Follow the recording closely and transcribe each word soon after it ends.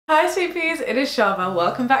Hi sweetpeas, it is Shaaba.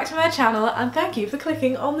 Welcome back to my channel and thank you for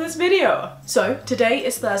clicking on this video. So today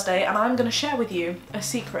is Thursday and I'm going to share with you a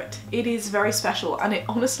secret. It is very special and it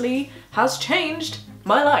honestly has changed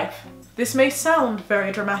my life. This may sound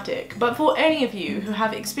very dramatic, but for any of you who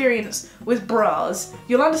have experience with bras,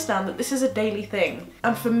 you'll understand that this is a daily thing.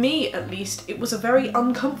 And for me at least, it was a very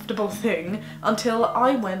uncomfortable thing until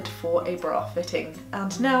I went for a bra fitting.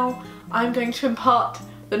 And now I'm going to impart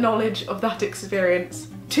the knowledge of that experience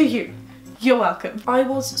to you. You're welcome. I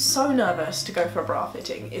was so nervous to go for a bra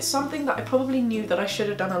fitting. It's something that I probably knew that I should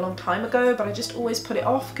have done a long time ago, but I just always put it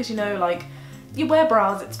off because, you know, like, you wear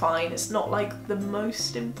bras, it's fine. It's not like the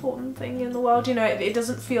most important thing in the world, you know, it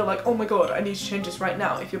doesn't feel like, oh my god, I need to change this right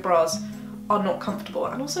now if your bras are not comfortable.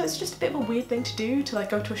 And also it's just a bit of a weird thing to do, to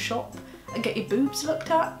like go to a shop and get your boobs looked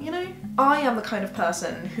at, you know? I am the kind of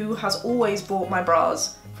person who has always bought my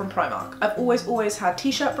bras from Primark. I've always had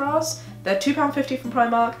t-shirt bras. They're £2.50 from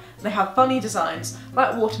Primark and they have funny designs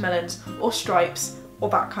like watermelons or stripes or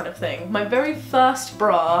that kind of thing. My very first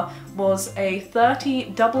bra was a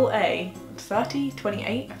 30 AA, 30,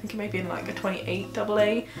 28, I think it may be in like a 28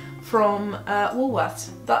 AA from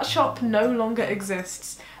Woolworths. That shop no longer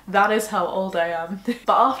exists. That is how old I am.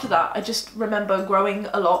 But after that, I just remember growing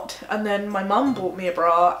a lot, and then my mum bought me a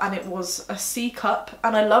bra and it was a C cup,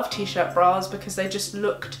 and I love t-shirt bras because they just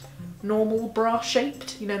looked normal bra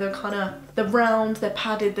shaped. You know, they're round, they're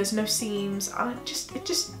padded, there's no seams, and it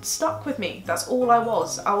just stuck with me. That's all I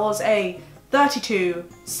was. I was a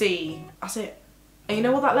 32C. That's it. And you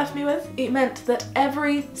know what that left me with? It meant that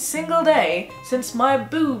every single day since my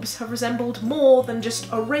boobs have resembled more than just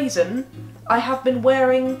a raisin, I have been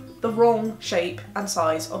wearing the wrong shape and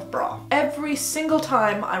size of bra. Every single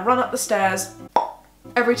time I run up the stairs,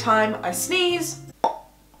 every time I sneeze,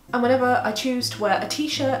 and whenever I choose to wear a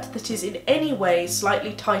t-shirt that is in any way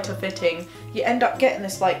slightly tighter fitting, you end up getting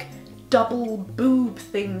this like double boob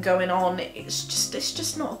thing going on. It's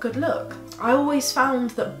just not a good look. I always found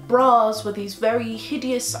that bras were these very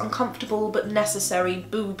hideous, uncomfortable but necessary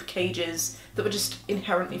boob cages that were just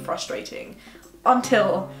inherently frustrating.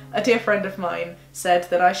 Until a dear friend of mine said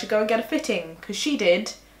that I should go and get a fitting, because she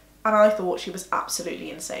did, and I thought she was absolutely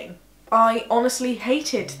insane. I honestly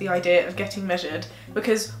hated the idea of getting measured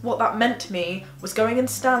because what that meant to me was going and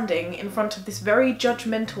standing in front of this very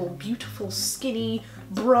judgmental, beautiful, skinny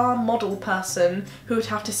bra model person who would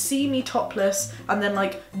have to see me topless and then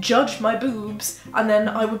like judge my boobs, and then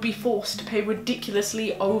I would be forced to pay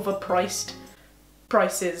ridiculously overpriced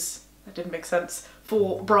prices, that didn't make sense,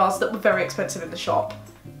 for bras that were very expensive in the shop,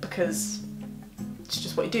 because it's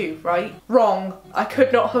just what you do, right? Wrong. I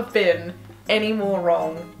could not have been any more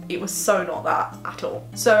wrong. It was so not that at all.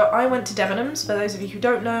 So I went to Debenhams. For those of you who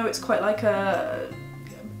don't know, it's quite like a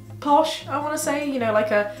posh, I want to say, you know,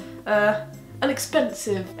 like an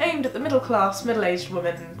expensive, aimed at the middle class, middle-aged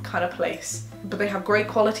woman kind of place. But they have great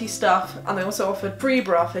quality stuff, and they also offered free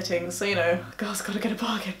bra fittings, so you know, girls gotta get a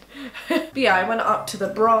bargain. But yeah, I went up to the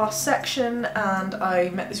bra section and I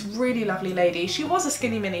met this really lovely lady. She was a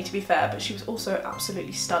skinny mini, to be fair, but she was also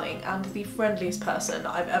absolutely stunning and the friendliest person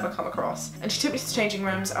I've ever come across. And she took me to the changing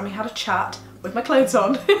rooms and we had a chat with my clothes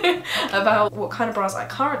on about what kind of bras I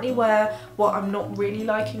currently wear, what I'm not really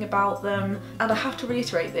liking about them. And I have to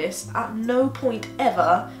reiterate this, at no point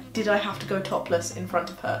ever did I have to go topless in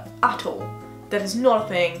front of her, at all. That is not a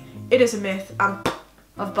thing, it is a myth, and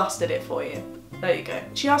I've busted it for you. There you go.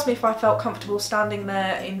 She asked me if I felt comfortable standing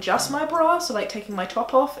there in just my bra, so like taking my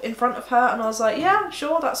top off in front of her, and I was like, yeah,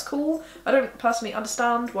 sure, that's cool. I don't personally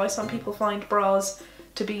understand why some people find bras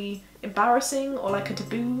to be embarrassing or like a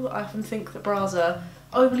taboo. I often think that bras are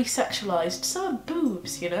overly sexualized. So are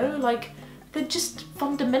boobs, you know, like they're just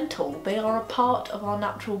fundamental. They are a part of our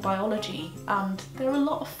natural biology and they're a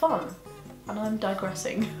lot of fun. And I'm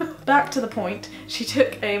digressing. Back to the point, she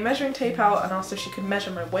took a measuring tape out and asked if she could measure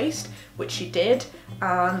my waist, which she did,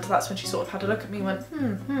 and that's when she sort of had a look at me and went,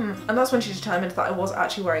 and that's when she determined that I was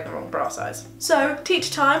actually wearing the wrong bra size. So,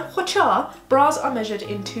 teacher time, hwa-cha! Bras are measured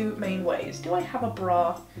in two main ways. Do I have a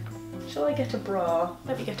bra? Shall I get a bra?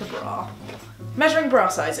 Let me get a bra. Measuring bra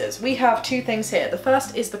sizes. We have two things here. The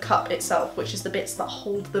first is the cup itself, which is the bits that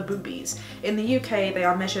hold the boobies. In the UK, they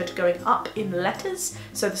are measured going up in letters.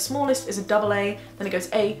 So the smallest is a AA, then it goes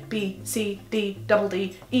A, B, C, D, double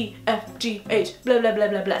D, E, F, G, H, blah, blah, blah,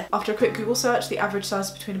 blah, blah. After a quick Google search, the average size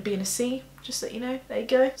is between a B and a C. Just so you know, there you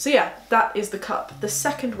go. So yeah, that is the cup. The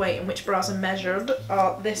second way in which bras are measured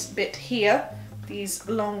are this bit here, these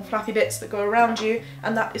long flappy bits that go around you,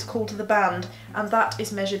 and that is called the band, and that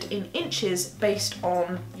is measured in inches based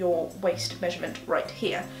on your waist measurement right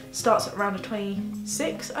here. Starts at around a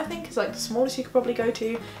 26, I think, is like the smallest you could probably go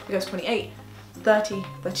to. It goes 28, 30,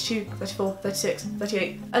 32, 34, 36,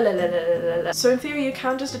 38, So in theory you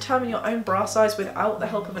can just determine your own bra size without the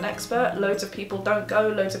help of an expert. Loads of people don't go,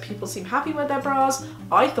 loads of people seem happy with their bras.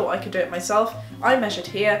 I thought I could do it myself. I measured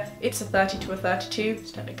here, it's a 30 to a 32,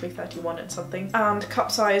 it's technically 31 and something. And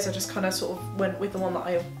cup size, I just kind of sort of went with the one that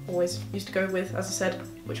I always used to go with, as I said,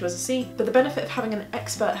 which was a C. But the benefit of having an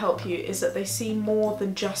expert help you is that they see more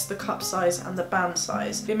than just the cup size and the band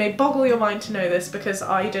size. It may boggle your mind to know this because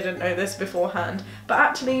I didn't know this beforehand, but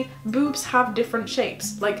actually boobs have different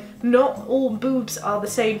shapes. Like, not all boobs are the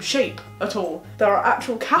same shape at all. There are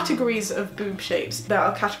actual categories of boob shapes. There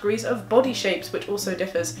are categories of body shapes, which also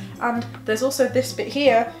differs. And there's also this bit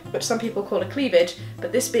here, which some people call a cleavage,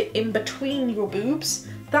 but this bit in between your boobs,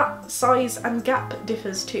 that size and gap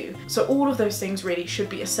differs too. So all of those things really should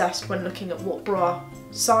be assessed when looking at what bra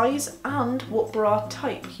size and what bra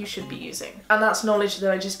type you should be using. And that's knowledge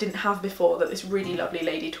that I just didn't have before, that this really lovely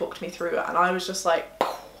lady talked me through, and I was just like,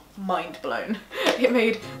 mind blown. It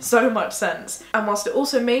made so much sense. And whilst it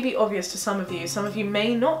also may be obvious to some of you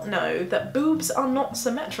may not know that boobs are not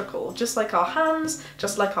symmetrical. Just like our hands,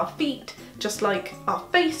 just like our feet, just like our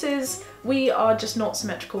faces, we are just not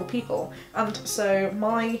symmetrical people. And so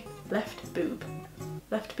my left boob,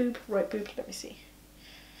 right boob, let me see.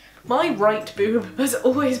 My right boob has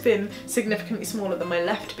always been significantly smaller than my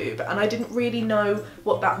left boob, and I didn't really know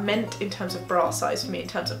what that meant in terms of bra size for me, in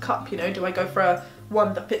terms of cup, you know, do I go for a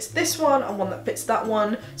one that fits this one and one that fits that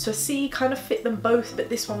one? So a C kind of fit them both, but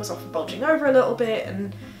this one was often bulging over a little bit,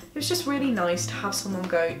 and it was just really nice to have someone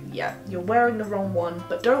go, yeah, you're wearing the wrong one,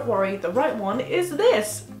 but don't worry, the right one is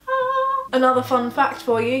this. Another fun fact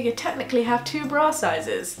for you, you technically have two bra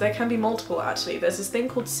sizes. There can be multiple actually. There's this thing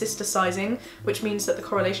called sister sizing, which means that the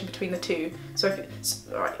correlation between the two. So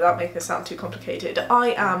if alright, that makes it sound too complicated.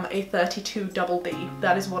 I am a 32 double D,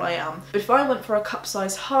 that is what I am. But if I went for a cup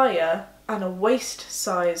size higher and a waist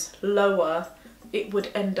size lower, it would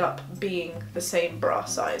end up being the same bra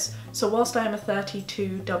size. So whilst I am a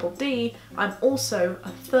 32 double D, I'm also a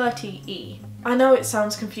 30E. I know it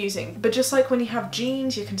sounds confusing, but just like when you have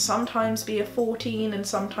jeans, you can sometimes be a 14 and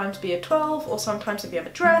sometimes be a 12, or sometimes if you have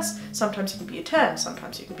a dress, sometimes you can be a 10,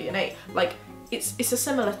 sometimes you can be an 8. Like, it's a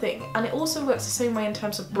similar thing, and it also works the same way in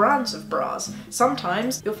terms of brands of bras.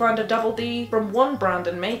 Sometimes you'll find a double D from one brand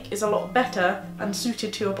and make is a lot better and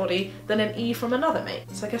suited to your body than an E from another make.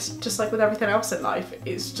 So I guess just like with everything else in life,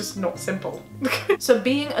 it's just not simple. So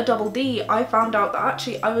being a double D, I found out that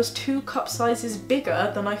actually I was 2 cup sizes bigger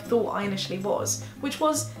than I thought I initially was, which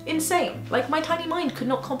was insane. Like, my tiny mind could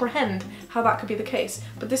not comprehend how that could be the case.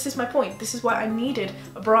 But this is my point. This is why I needed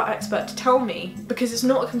a bra expert to tell me, because it's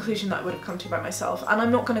not a conclusion that I would have come to by myself, and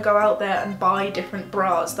I'm not going to go out there and buy different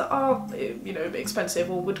bras that are, you know,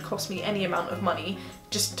 expensive or would cost me any amount of money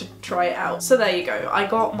just to try it out. So there you go, I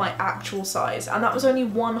got my actual size, and that was only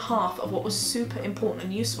 1/2 of what was super important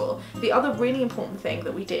and useful. The other really important thing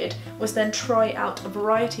that we did was then try out a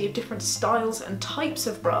variety of different styles and types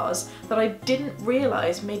of bras that I didn't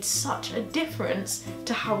realise made such a difference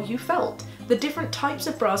to how you felt. The different types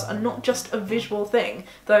of bras are not just a visual thing,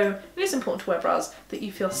 though it is important to wear bras that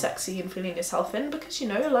you feel sexy and feeling yourself in, because, you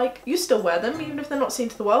know, like, you still wear them, even if they're not seen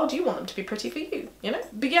to the world, you want them to be pretty for you, you know?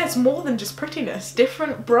 But yeah, it's more than just prettiness.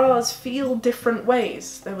 Different bras feel different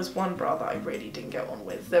ways. There was one bra that I really didn't get on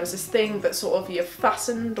with. There was this thing that sort of you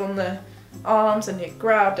fastened on the arms and you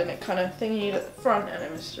grabbed and it kind of thingied at the front, and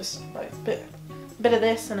it was just like a bit of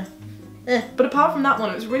this and a But apart from that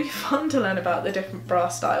one, it was really fun to learn about the different bra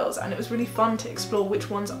styles, and it was really fun to explore which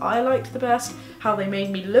ones I liked the best, how they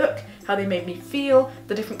made me look, how they made me feel,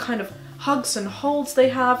 the different kind of hugs and holds they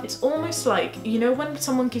have. It's almost like, you know, when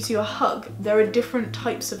someone gives you a hug, there are different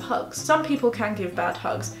types of hugs. Some people can give bad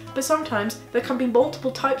hugs, but sometimes there can be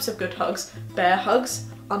multiple types of good hugs. Bear hugs,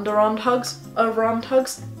 underarmed hugs, overarmed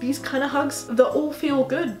hugs, these kind of hugs that all feel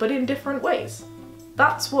good, but in different ways.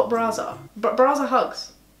 That's what bras are. Bras are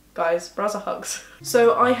hugs. Guys, bras are hugs.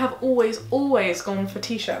 So I have always gone for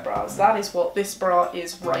t-shirt bras. That is what this bra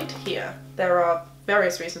is right here. There are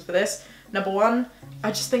various reasons for this. Number one, I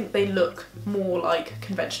just think they look more like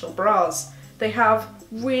conventional bras. They have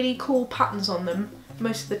really cool patterns on them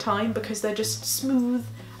most of the time because they're just smooth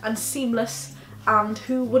and seamless, and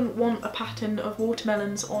who wouldn't want a pattern of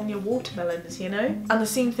watermelons on your watermelons, you know? And the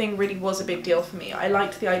seam thing really was a big deal for me. I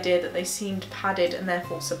liked the idea that they seemed padded and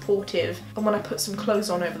therefore supportive, and when I put some clothes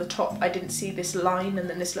on over the top, I didn't see this line and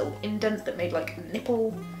then this little indent that made like a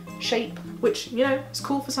nipple shape, which, you know, is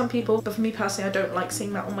cool for some people, but for me personally, I don't like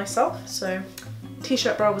seeing that on myself, so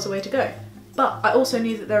t-shirt bra was a way to go. But I also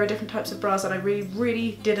knew that there are different types of bras that I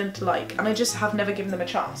really didn't like, and I just have never given them a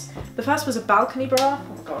chance. The first was a balcony bra.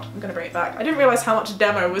 Oh my god, I'm gonna bring it back. I didn't realise how much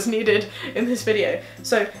demo was needed in this video.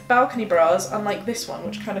 So balcony bras, unlike this one,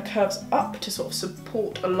 which kind of curves up to sort of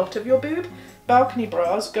support a lot of your boob, balcony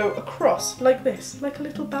bras go across like this, like a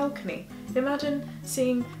little balcony. Imagine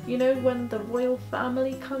seeing, you know, when the royal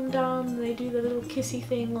family come down and they do the little kissy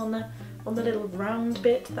thing on the little round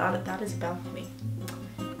bit. That is a balcony.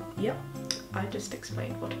 Yep. I just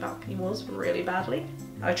explained what a balcony was really badly.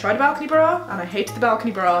 I tried a balcony bra and I hated the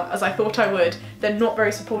balcony bra as I thought I would. They're not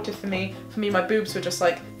very supportive for me. For me, my boobs were just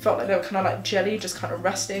like, felt like they were kind of like jelly, just kind of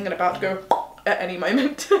resting and about to go at any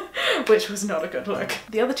moment, which was not a good look.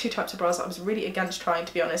 The other two types of bras that I was really against trying,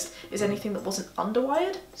 to be honest, is anything that wasn't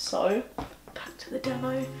underwired. So, back to the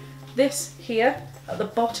demo. This here, at the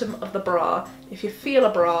bottom of the bra, if you feel a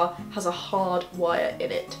bra, has a hard wire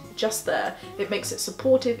in it, just there. It makes it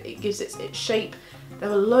supportive, it gives it its shape. There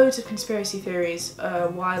were loads of conspiracy theories a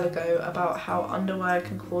while ago about how underwire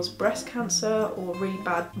can cause breast cancer or really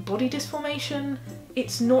bad body dysformation.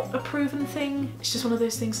 It's not a proven thing, it's just one of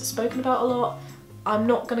those things that's spoken about a lot. I'm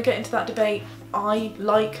not going to get into that debate. I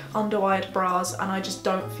like underwired bras and I just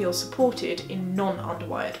don't feel supported in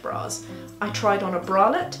non-underwired bras. I tried on a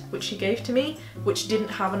bralette, which she gave to me, which didn't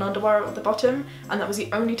have an underwire at the bottom, and that was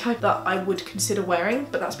the only type that I would consider wearing,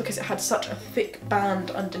 but that's because it had such a thick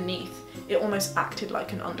band underneath. It almost acted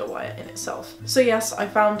like an underwire in itself. So yes, I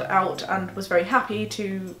found out and was very happy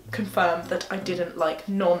to confirm that I didn't like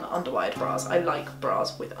non-underwired bras. I like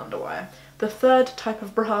bras with underwire. The third type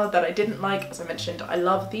of bra that I didn't like, as I mentioned, I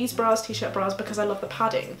love these bras, t-shirt bras, because I love the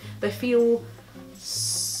padding. They feel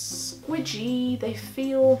squidgy, they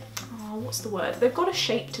feel, oh, what's the word? They've got a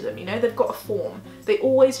shape to them, you know, they've got a form. They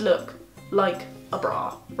always look like a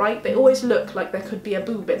bra, right? They always look like there could be a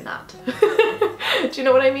boob in that. Do you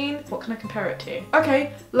know what I mean? What can I compare it to?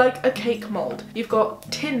 Okay, like a cake mold. You've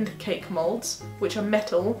got tinned cake molds, which are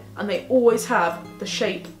metal, and they always have the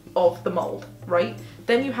shape of the mold, right?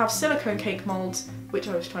 Then you have silicone cake molds, which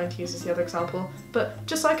I was trying to use as the other example, but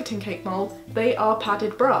just like a tin cake mold, they are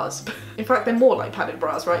padded bras. In fact, they're more like padded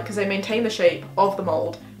bras, right? Because they maintain the shape of the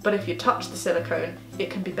mold, but if you touch the silicone, it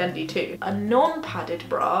can be bendy too. A non-padded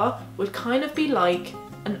bra would kind of be like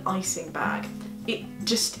an icing bag. It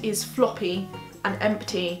just is floppy and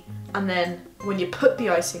empty, and then when you put the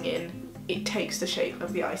icing in, it takes the shape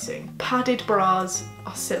of the icing. Padded bras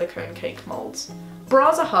are silicone cake molds.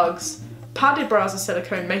 Bras are hugs, padded bras are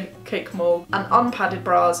silicone cake mold, and unpadded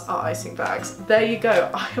bras are icing bags. There you go.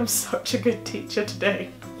 I am such a good teacher today.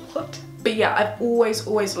 What? But yeah, I've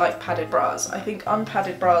always liked padded bras. I think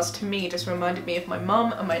unpadded bras to me just reminded me of my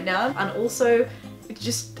mum and my nan, and also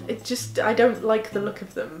I don't like the look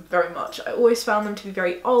of them very much. I always found them to be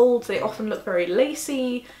very old, they often look very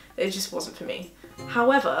lacy, it just wasn't for me.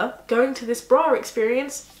 However, going to this bra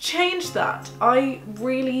experience changed that. I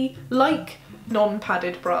really like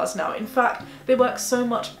non-padded bras now. In fact, they work so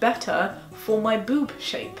much better for my boob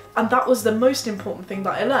shape. And that was the most important thing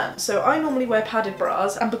that I learned. So I normally wear padded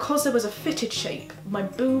bras, and because there was a fitted shape, my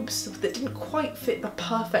boobs that didn't quite fit the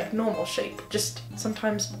perfect normal shape just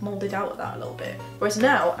sometimes moulded out of that a little bit. Whereas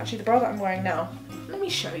now, actually the bra that I'm wearing now, let me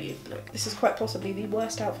show you. Look, this is quite possibly the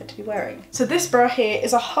worst outfit to be wearing. So this bra here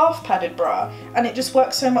is a half padded bra, and it just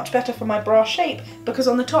works so much better for my bra shape because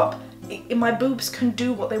on the top, my boobs can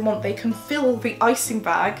do what they want. They can fill the icing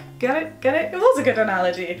bag. Get it? Get it? It was a good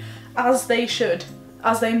analogy. As they should.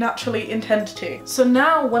 As they naturally intend to. So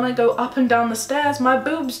now when I go up and down the stairs, my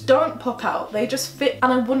boobs don't pop out. They just fit,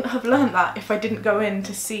 and I wouldn't have learned that if I didn't go in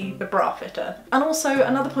to see the bra fitter. And also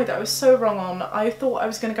another point that I was so wrong on, I thought I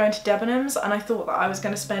was going to go into Debenhams and I thought that I was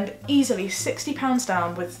going to spend easily £60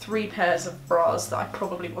 down with 3 pairs of bras that I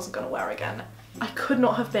probably wasn't going to wear again. I could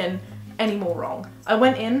not have been any more wrong. I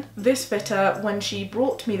went in, this fitter, when she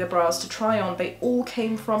brought me the bras to try on, they all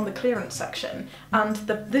came from the clearance section, and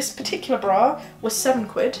this particular bra was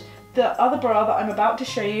 £7. The other bra that I'm about to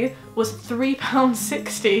show you was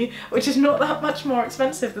 £3.60, which is not that much more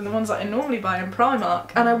expensive than the ones that I normally buy in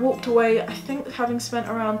Primark. And I walked away, I think, having spent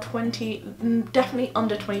around definitely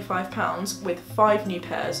under £25 with 5 new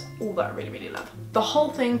pairs, all that I really love. The whole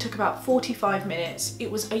thing took about 45 minutes. It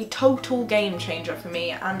was a total game changer for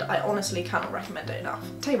me, and I honestly cannot recommend it enough.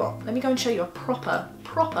 Tell you what, let me go and show you a proper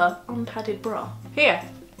unpadded bra. Here,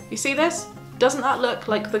 you see this? Doesn't that look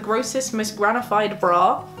like the grossest, most granified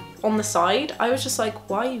bra? On the side, I was just like,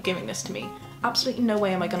 why are you giving this to me? absolutely no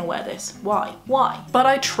way am I gonna wear this. Why? Why? But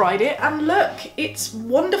I tried it and look, it's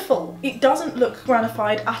wonderful. It doesn't look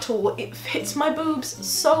granified at all. It fits my boobs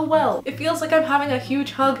so well. It feels like I'm having a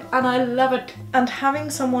huge hug and I love it. And having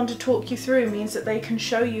someone to talk you through means that they can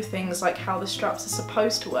show you things like how the straps are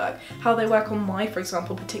supposed to work, how they work on my, for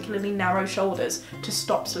example, particularly narrow shoulders to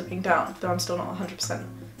stop slipping down, though I'm still not 100%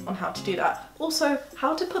 on how to do that. Also,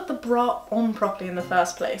 how to put the bra on properly in the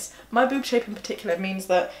first place. My boob shape in particular means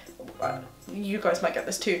that, you guys might get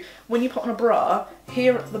this too, when you put on a bra,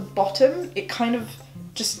 here at the bottom, it kind of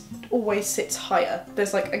just always sits higher.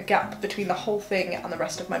 There's like a gap between the whole thing and the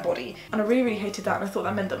rest of my body. And I really, really hated that, and I thought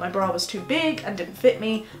that meant that my bra was too big and didn't fit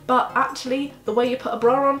me. But actually, the way you put a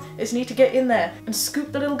bra on is you need to get in there and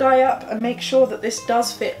scoop the little guy up and make sure that this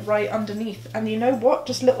does fit right underneath. And you know what?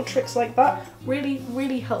 Just little tricks like that really,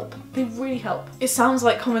 really help. They really help. It sounds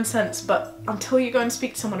like common sense, but until you go and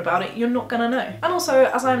speak to someone about it, you're not gonna know. And also,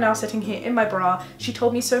 as I'm now sitting here in my bra, she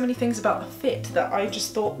told me so many things about the fit that I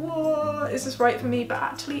just thought, whoa, is this right for me? But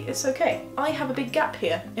actually, it's okay. I have a big gap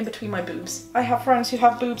here in between my boobs. I have friends who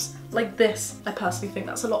have boobs like this. I personally think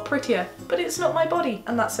that's a lot prettier, but it's not my body,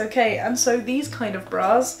 and that's okay. And so these kind of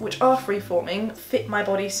bras, which are free-forming, fit my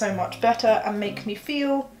body so much better and make me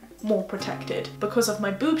feel more protected. Because of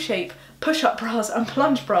my boob shape, push-up bras and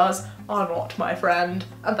plunge bras are not my friend,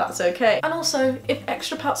 and that's okay. And also, if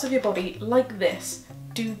extra parts of your body, like this,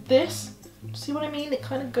 do this, see what I mean? It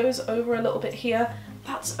kind of goes over a little bit here.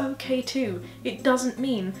 That's okay too. It doesn't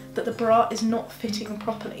mean that the bra is not fitting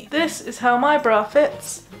properly. This is how my bra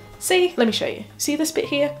fits. See? Let me show you. See this bit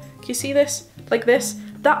here? Can you see this? Like this?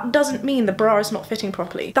 That doesn't mean the bra is not fitting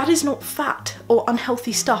properly. That is not fat or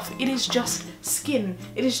unhealthy stuff. It is just skin.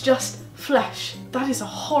 It is just flesh. That is a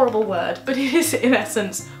horrible word, but it is in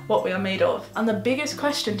essence what we are made of. And the biggest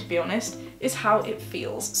question, to be honest, is how it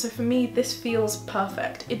feels. So for me, this feels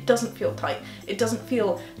perfect. It doesn't feel tight. It doesn't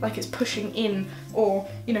feel like it's pushing in or,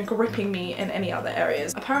 you know, gripping me in any other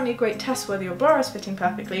areas. Apparently a great test whether your bra is fitting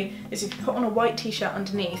perfectly is if you put on a white t-shirt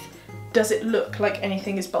underneath, does it look like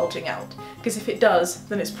anything is bulging out? Because if it does,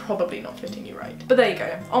 then it's probably not fitting you right. But there you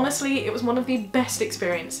go. Honestly, it was one of the best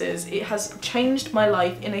experiences. It has changed my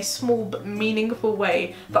life in a small but meaningful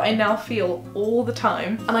way that I now feel all the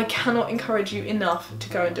time, and I cannot encourage you enough to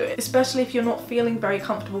go and do it, especially if you're not feeling very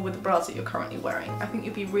comfortable with the bras that you're currently wearing. I think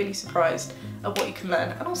you'll be really surprised at what you can learn,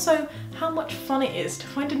 and also how much fun it is to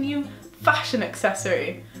find a new fashion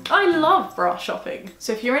accessory. I love bra shopping.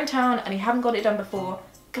 So if you're in town and you haven't got it done before,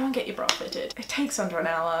 go and get your bra fitted. It takes under an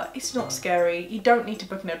hour, it's not scary, you don't need to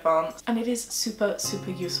book in advance, and it is super,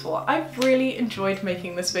 super useful. I've really enjoyed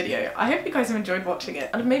making this video. I hope you guys have enjoyed watching it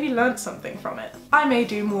and have maybe learned something from it. I may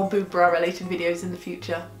do more boob bra related videos in the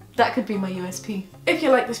future. That could be my USP. If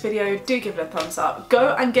you like this video, do give it a thumbs up.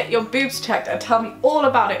 Go and get your boobs checked and tell me all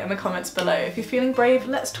about it in the comments below. If you're feeling brave,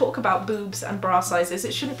 let's talk about boobs and bra sizes.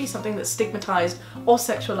 It shouldn't be something that's stigmatized or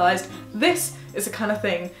sexualized. This is the kind of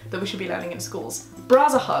thing that we should be learning in schools.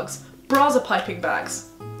 Bras are hugs, bras are piping bags.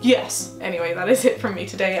 Yes! Anyway, that is it from me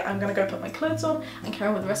today. I'm gonna go put my clothes on and carry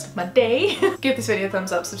on with the rest of my day. Give this video a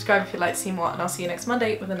thumbs up, subscribe if you'd like to see more, and I'll see you next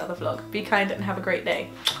Monday with another vlog. Be kind and have a great day.